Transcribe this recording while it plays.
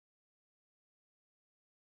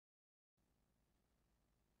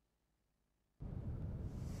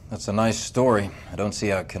That's a nice story. I don't see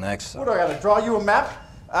how it connects. What, do I gotta draw you a map?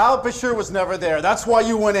 Al-Bashir was never there. That's why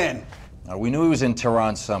you went in. We knew he was in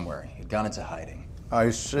Tehran somewhere. He'd gone into hiding. I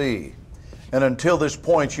see. And until this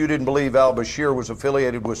point, you didn't believe al-Bashir was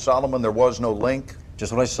affiliated with Solomon? There was no link?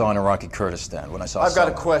 Just what I saw in Iraqi Kurdistan when I saw I've got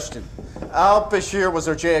Solomon. a question. Al-Bashir was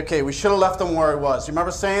our JFK. We should have left him where he was. You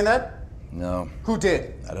remember saying that? No. Who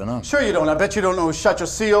did? I don't know. Sure you don't. I bet you don't know who shot your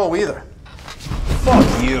CO either.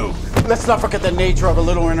 Fuck you. Let's not forget the nature of a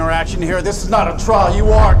little interaction here. This is not a trial.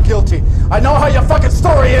 You are guilty. I know how your fucking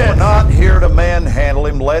story is. We're not here to manhandle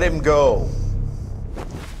him. Let him go.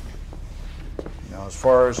 Now, as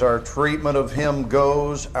far as our treatment of him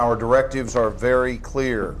goes, our directives are very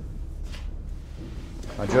clear.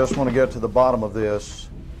 I just want to get to the bottom of this,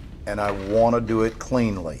 and I want to do it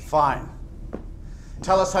cleanly. Fine.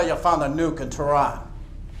 Tell us how you found the nuke in Tehran.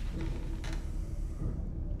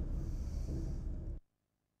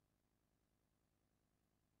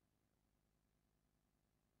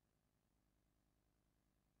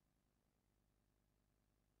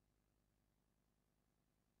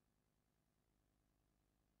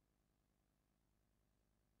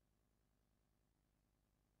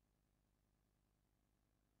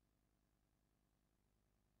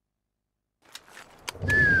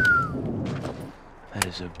 That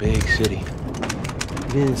is a big city.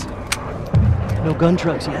 It is. No gun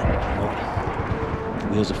trucks yet.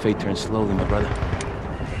 Nope. Wheels of fate turn slowly, my brother.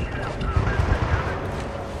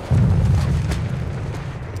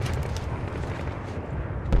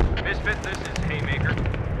 Misfit, this is Haymaker.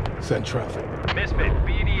 Send traffic. Misfit,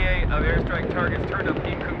 BDA of airstrike targets turned up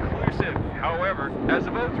inconclusive. However, as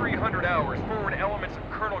of 0300 hours, forward elements of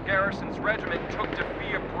Colonel Garrison's regiment took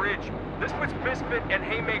Defia Bridge. This puts Misfit and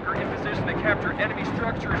Haymaker in position to capture enemy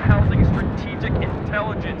structures housing strategic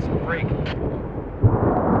intelligence. Break.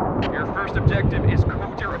 Your first objective is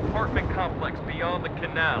Kodir apartment complex beyond the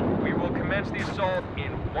canal. We will commence the assault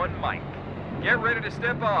in 1 mic. Get ready to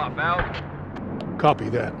step off, out. Copy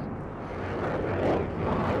that.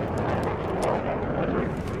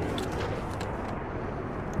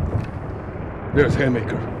 There's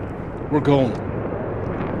Haymaker. We're going.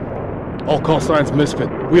 All call signs Misfit.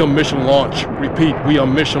 We on mission launch. Repeat, we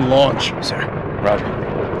on mission launch. Sir. Roger.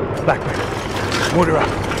 Blackburn. Mortar out.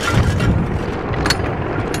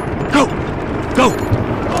 Go! Go!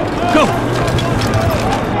 Go!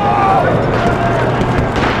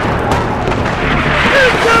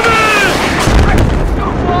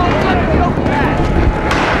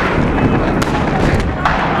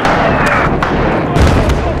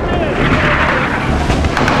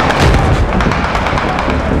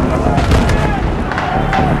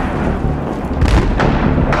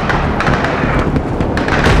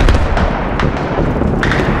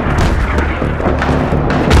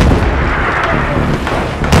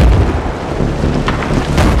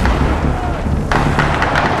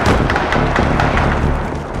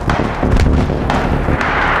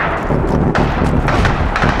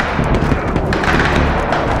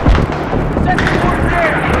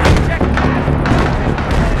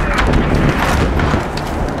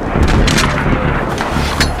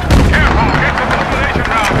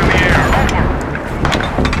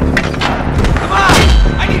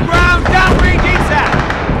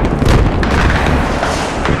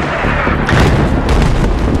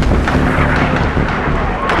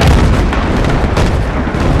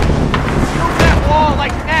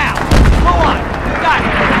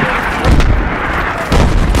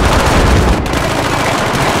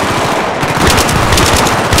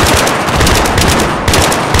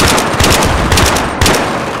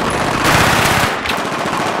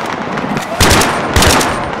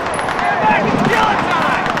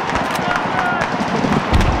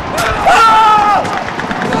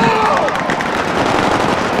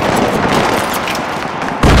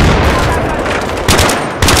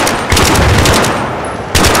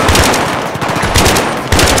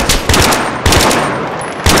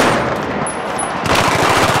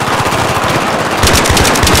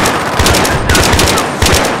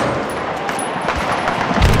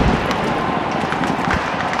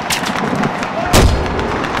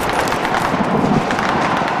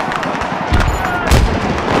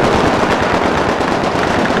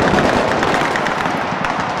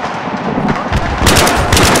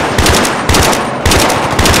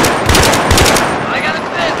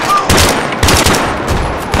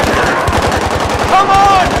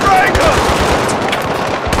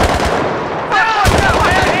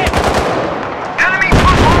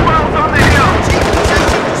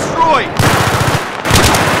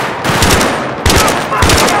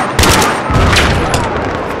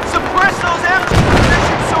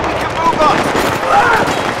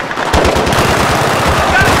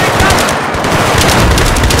 Gotta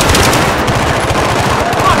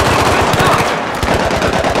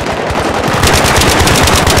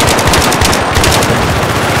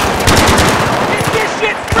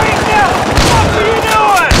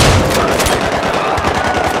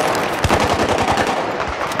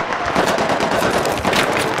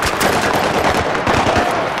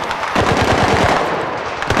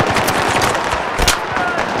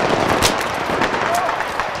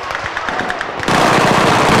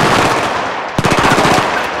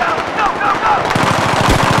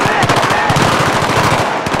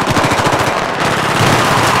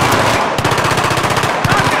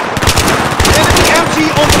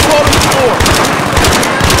door!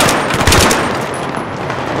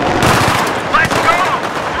 Let's go!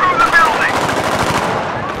 Through the building!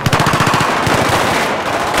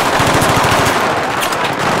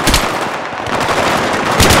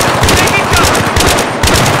 Taking cover!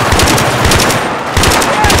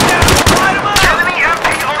 Enemy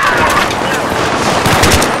empty on the roof!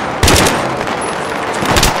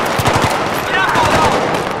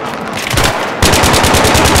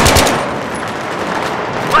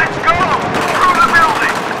 Let's go! Through the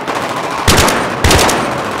building!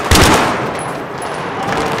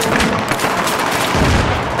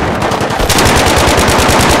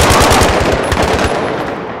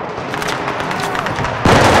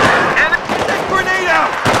 Grenade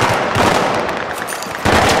out!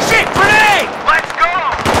 Shit, grenade! Let's go!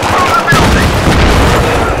 Through the building!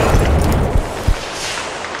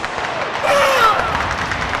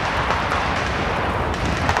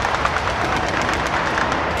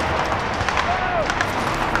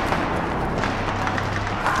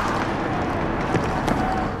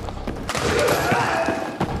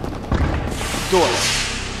 Door.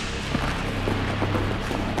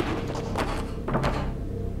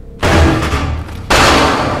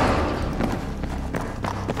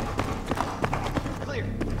 Clear.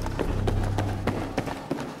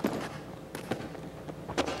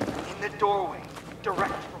 In the doorway,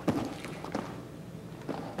 direct front.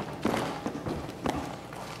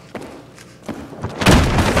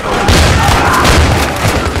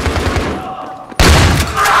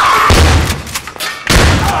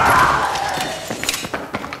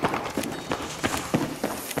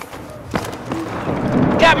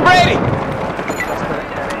 Captain Brady!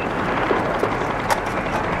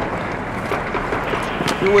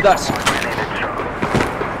 You're with us.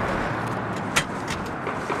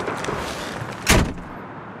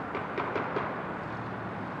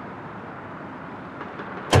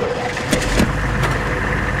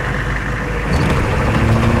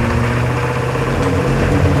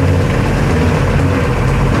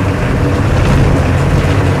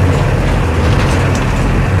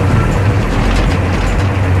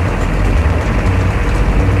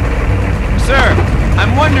 Sir,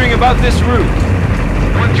 I'm wondering about this route.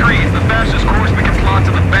 1-3 is the fastest course we can plot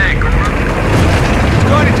to the bank, over. It's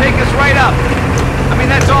going to take us right up. I mean,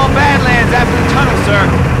 that's all Badlands after the tunnel,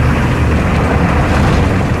 sir.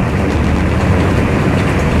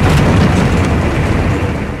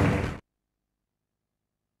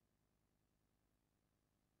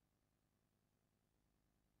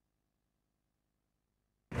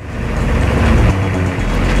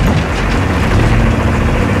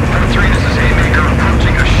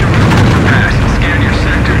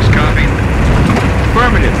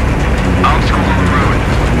 Affirmative. I'll scroll on the road.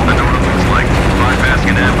 I know what it looks like.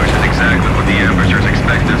 Bypassing an ambush is exactly what the ambushers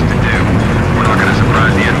expect us to do. We're not gonna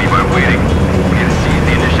surprise the enemy by waiting. We gotta seize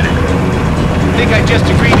the initiative. I think I just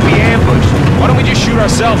agreed to be ambushed. Why don't we just shoot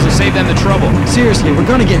ourselves and save them the trouble? Seriously, we're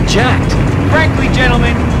gonna get jacked. Frankly,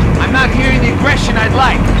 gentlemen, I'm not hearing the aggression I'd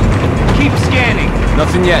like. Keep scanning.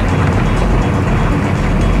 Nothing yet.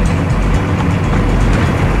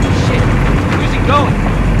 Shit. Where's he going?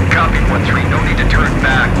 Copy 1-3. No need to turn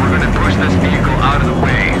back. We're gonna push this vehicle out of the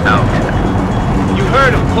way. Out. You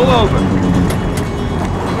heard him. Pull over.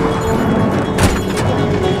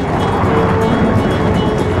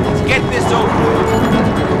 Let's get this over with.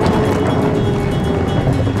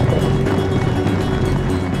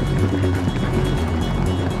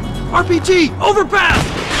 RPG, overpass!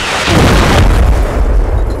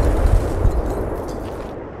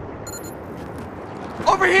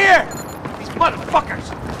 Over here! These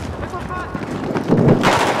motherfuckers!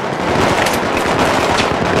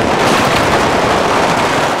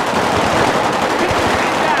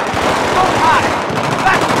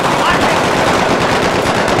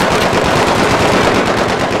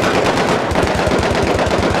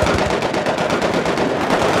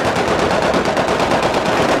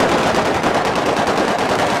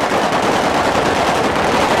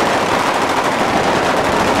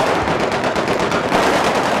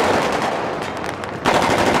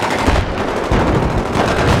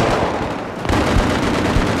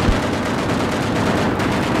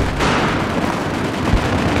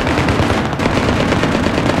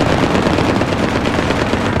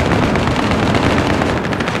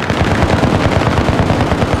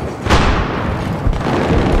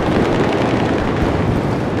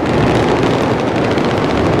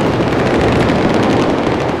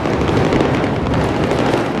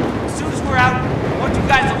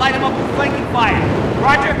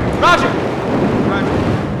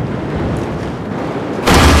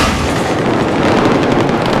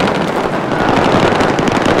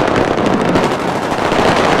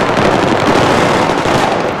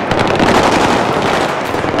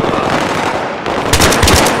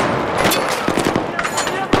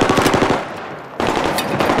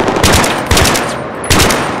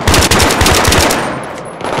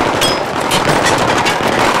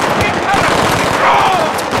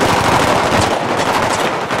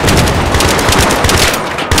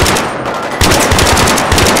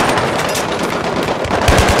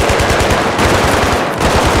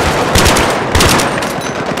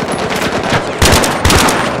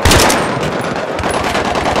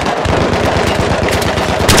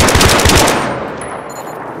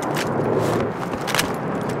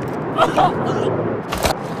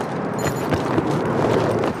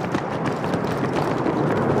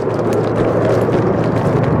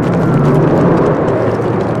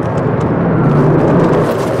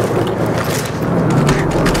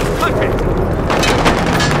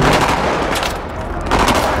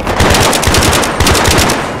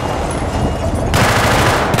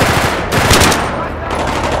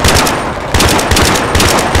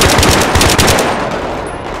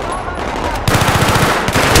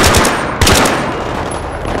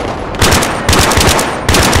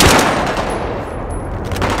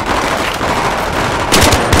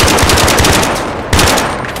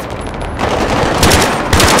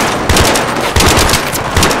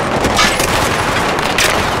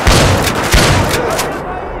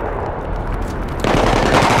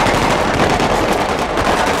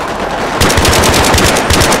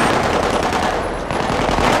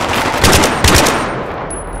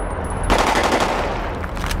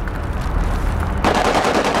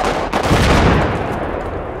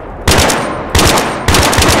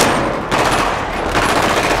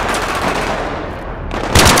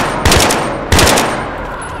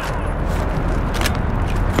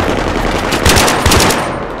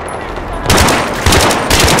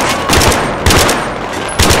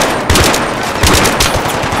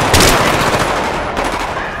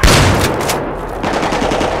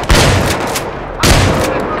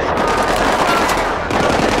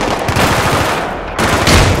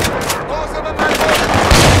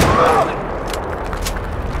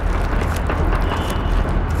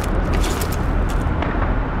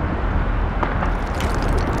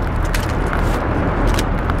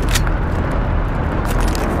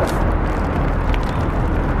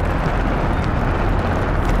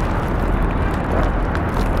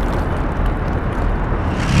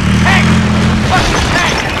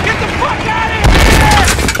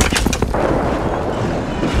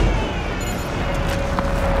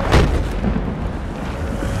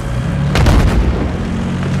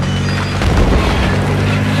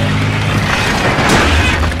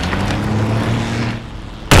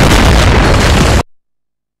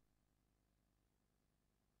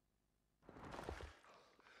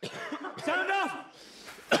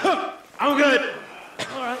 I'm good.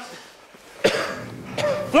 All right.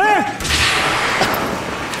 Blair!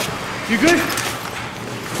 You good?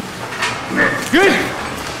 Good?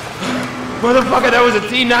 Motherfucker, that was a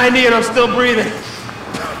T-90 and I'm still breathing.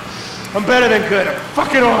 I'm better than good. I'm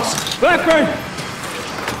fucking awesome. Blackburn!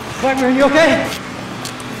 Blackburn, you okay?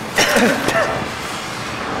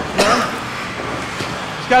 No?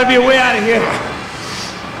 There's gotta be a way out of here.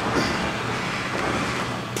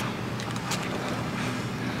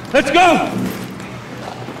 Let's go!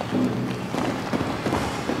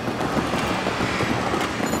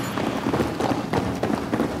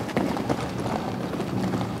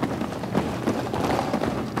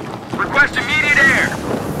 Request immediate air.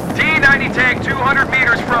 T-90 tank 200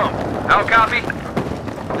 meters from. How copy?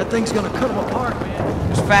 That thing's gonna cut them apart, man.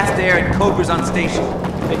 There's fast air and Cobra's on station.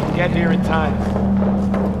 They can get here in time.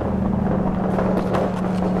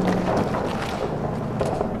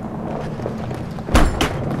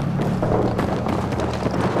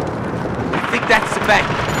 I think that's the bank.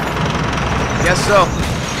 Guess so.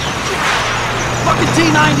 Fucking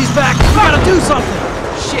T-90's back! We gotta do something!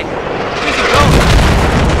 Shit! Where's he going?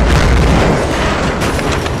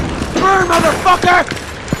 Burn, motherfucker!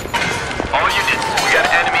 All units, we got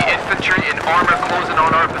enemy infantry and armor closing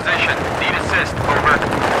on our position. Need assist, over.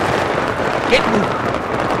 Get moving.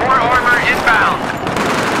 More armor inbound.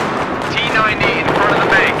 T-90 in front of the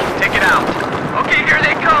bank. Take it out. Okay, here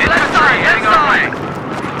they come. Left side, heading our way.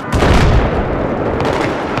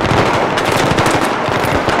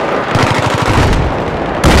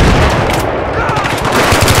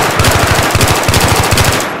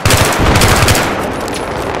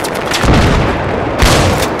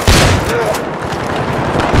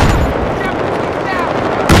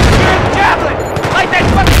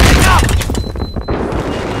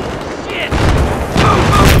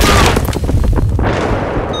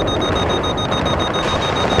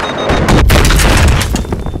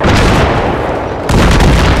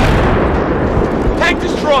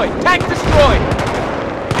 Tank destroyed!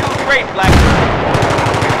 You great, Blackburn.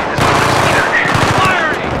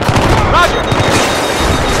 Firing! Roger!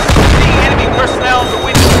 Seeing enemy personnel in the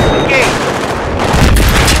window. Engage!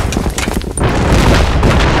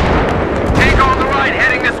 Tank on the right,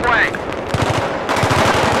 heading this way.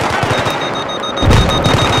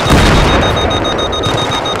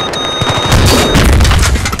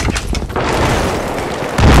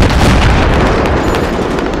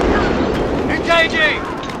 Engaging!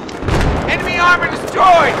 Enemy armor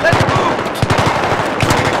destroyed! Let's move!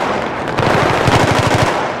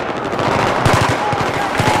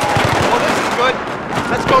 Oh, this is good.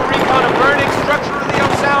 Let's go recon a burning structure in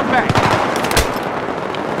the sound bank.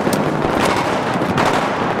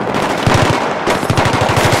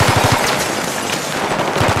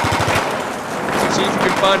 See if you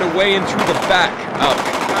can find a way in through the back. Out.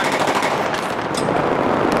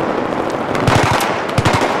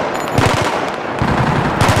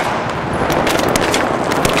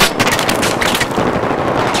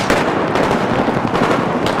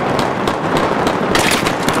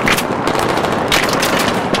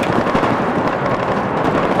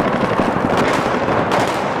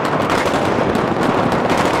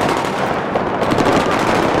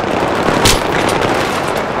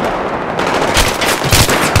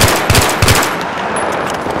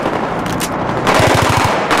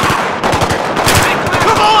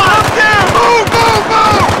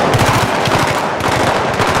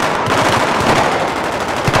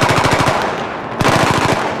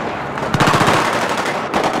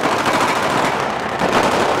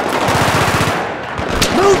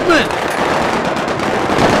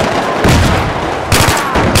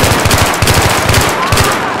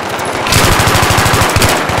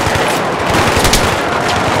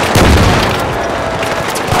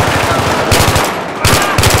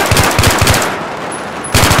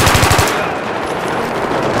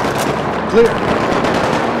 Clear.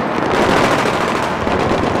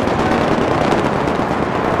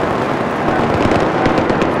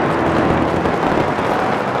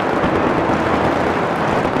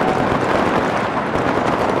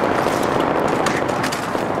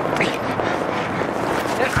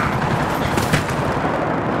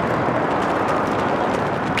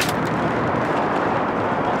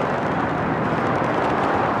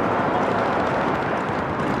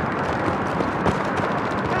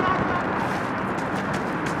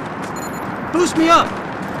 Boost me up!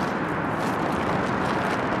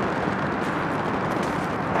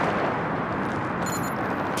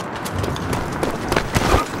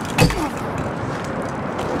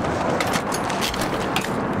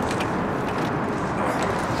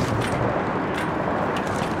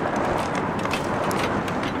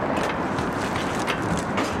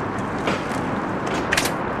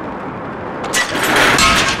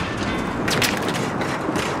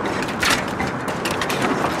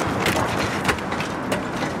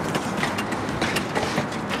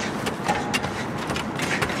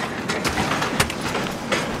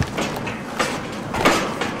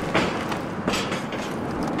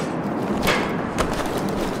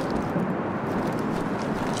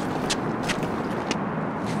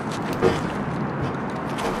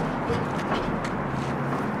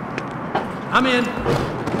 I'm in.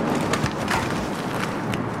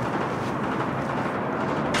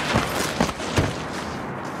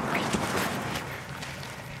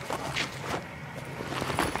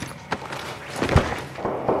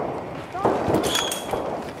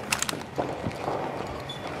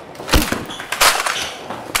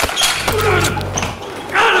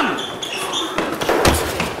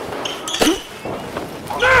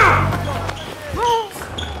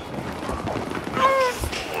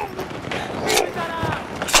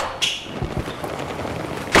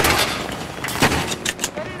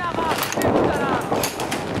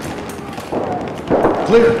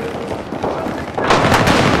 Clear.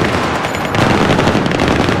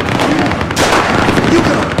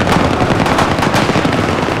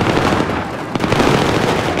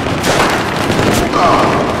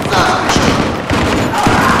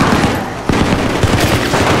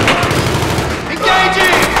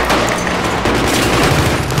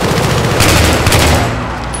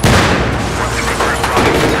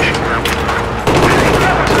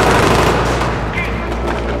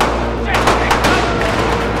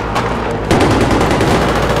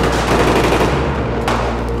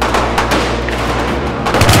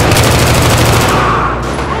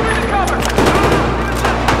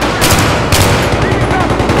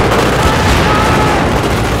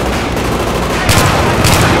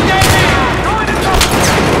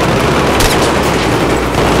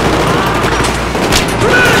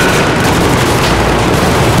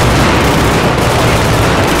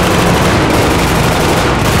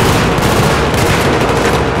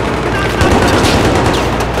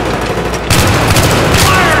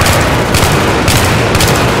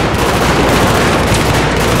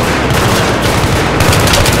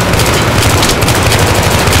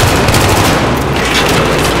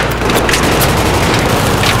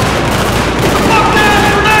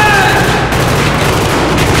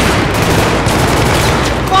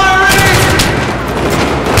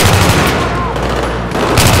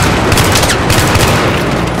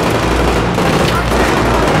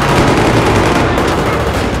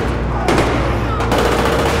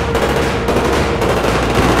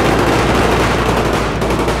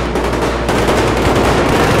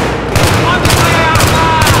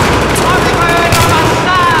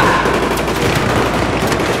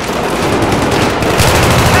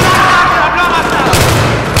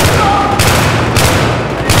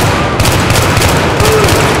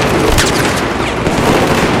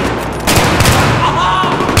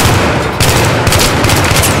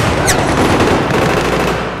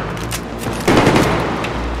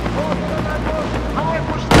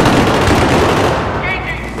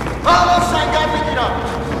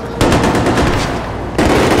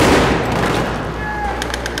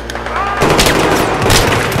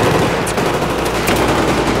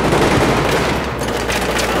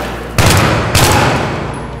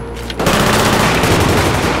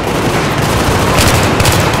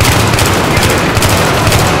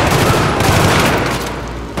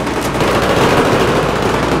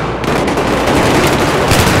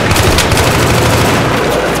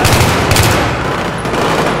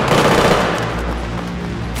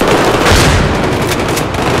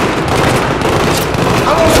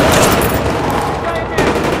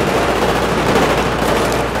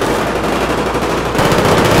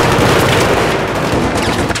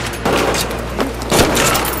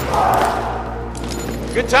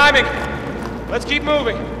 Good timing. Let's keep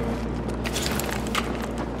moving.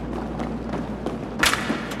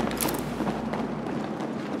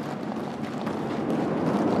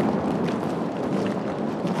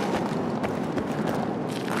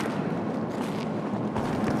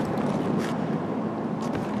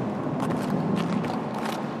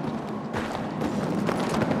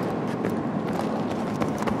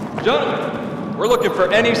 Gentlemen, we're looking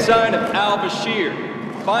for any sign of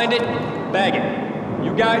al-Bashir. Find it, bag it.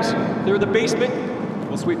 You guys, clear the basement.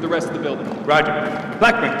 We'll sweep the rest of the building. Roger.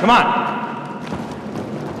 Blackman, come on!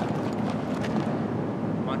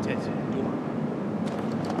 Montez, door.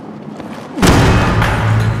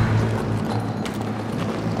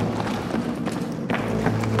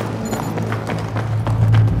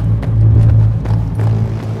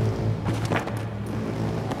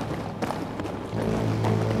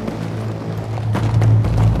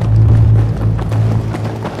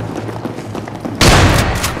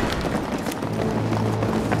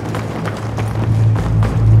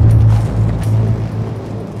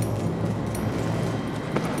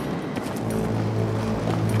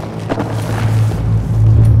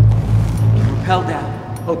 Rappel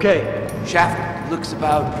down. Okay. Shaft looks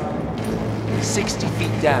about 60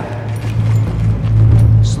 feet down.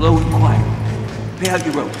 Slow and quiet. Pay out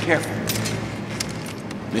your rope, careful.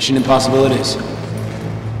 Mission impossible it is.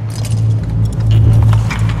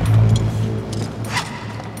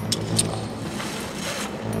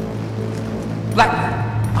 Blackman,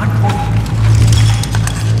 on point.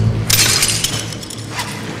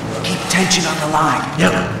 Keep tension on the line.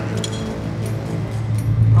 Yep.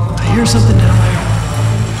 I hear something down there.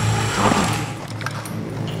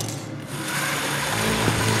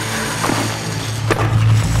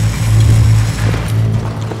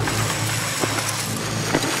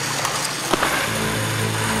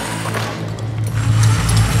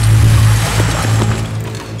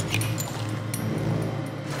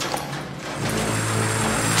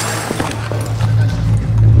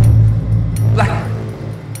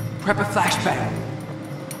 Prep a flashbang.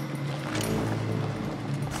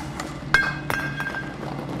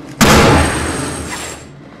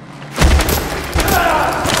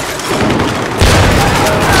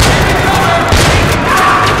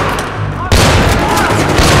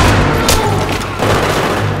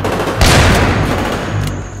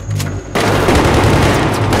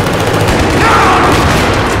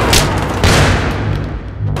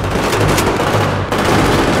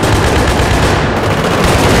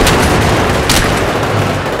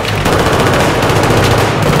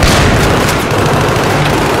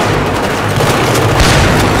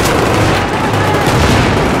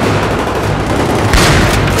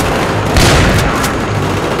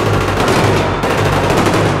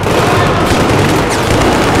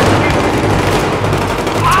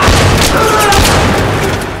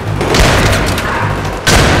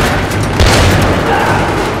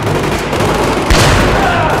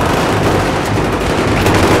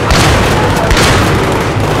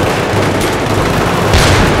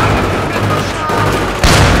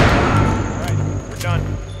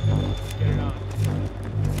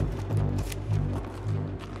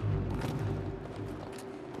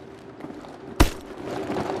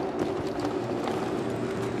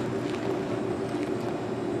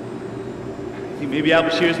 Think maybe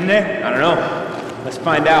Al-Bashir's in there? I don't know. Let's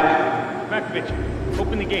find out. Markovich,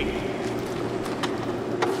 open the gate.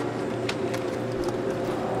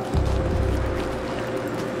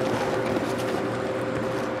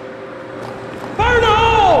 Fire in the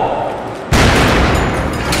hole!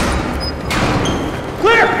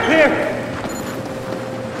 Clear! Clear!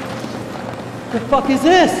 The fuck is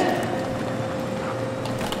this?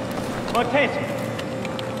 Come on, attention.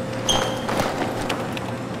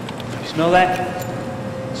 You smell that?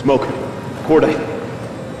 Smoke. Cordite.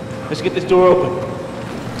 Let's get this door open.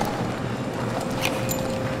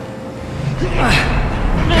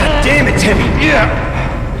 God damn it, Timmy! Yeah!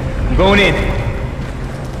 I'm going in.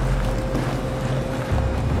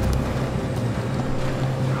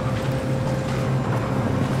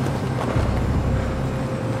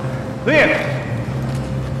 Clear!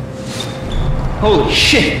 Holy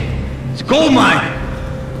shit! It's a gold mine!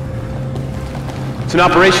 It's an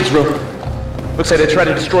operations room. Looks like they tried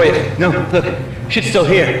to destroy it. No, look, shit's still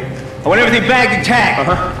here. I want everything bagged and tagged.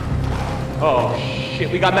 Oh, shit,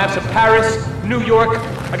 we got maps of Paris, New York.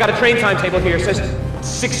 I got a train timetable here, it says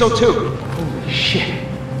 6:02. Holy shit.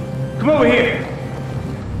 Come over here.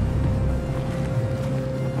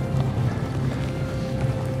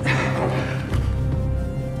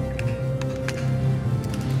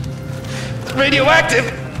 It's radioactive.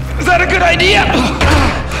 Is that a good idea?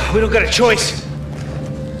 We don't got a choice.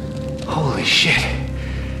 Holy shit.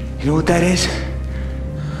 You know what that is?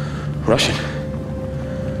 Russian.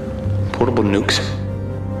 Portable nukes.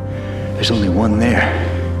 There's only one there.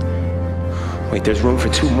 Wait, there's room for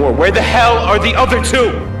two more. Where the hell are the other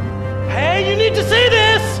two? Hey, you need to see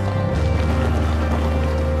this!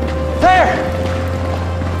 There!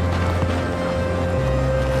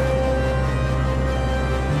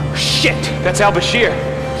 Shit! That's Al-Bashir.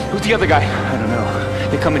 Who's the other guy? I don't know.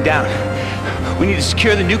 They're coming down. We need to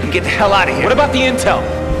secure the nuke and get the hell out of here. What about the intel?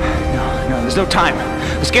 No, there's no time.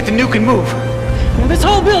 Let's get the nuke and move. Well, this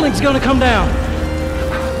whole building's gonna come down.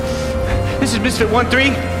 This is Misfit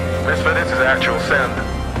 1-3. Misfit, this is actual send.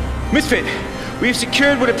 Misfit, we have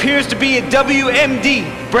secured what appears to be a WMD.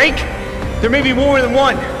 Break? There may be more than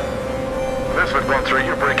one. Misfit 1-3,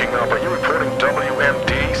 you're breaking up. Are you reporting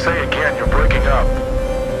WMD? Say again, you're breaking up.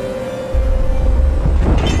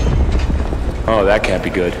 Oh, that can't be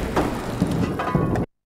good.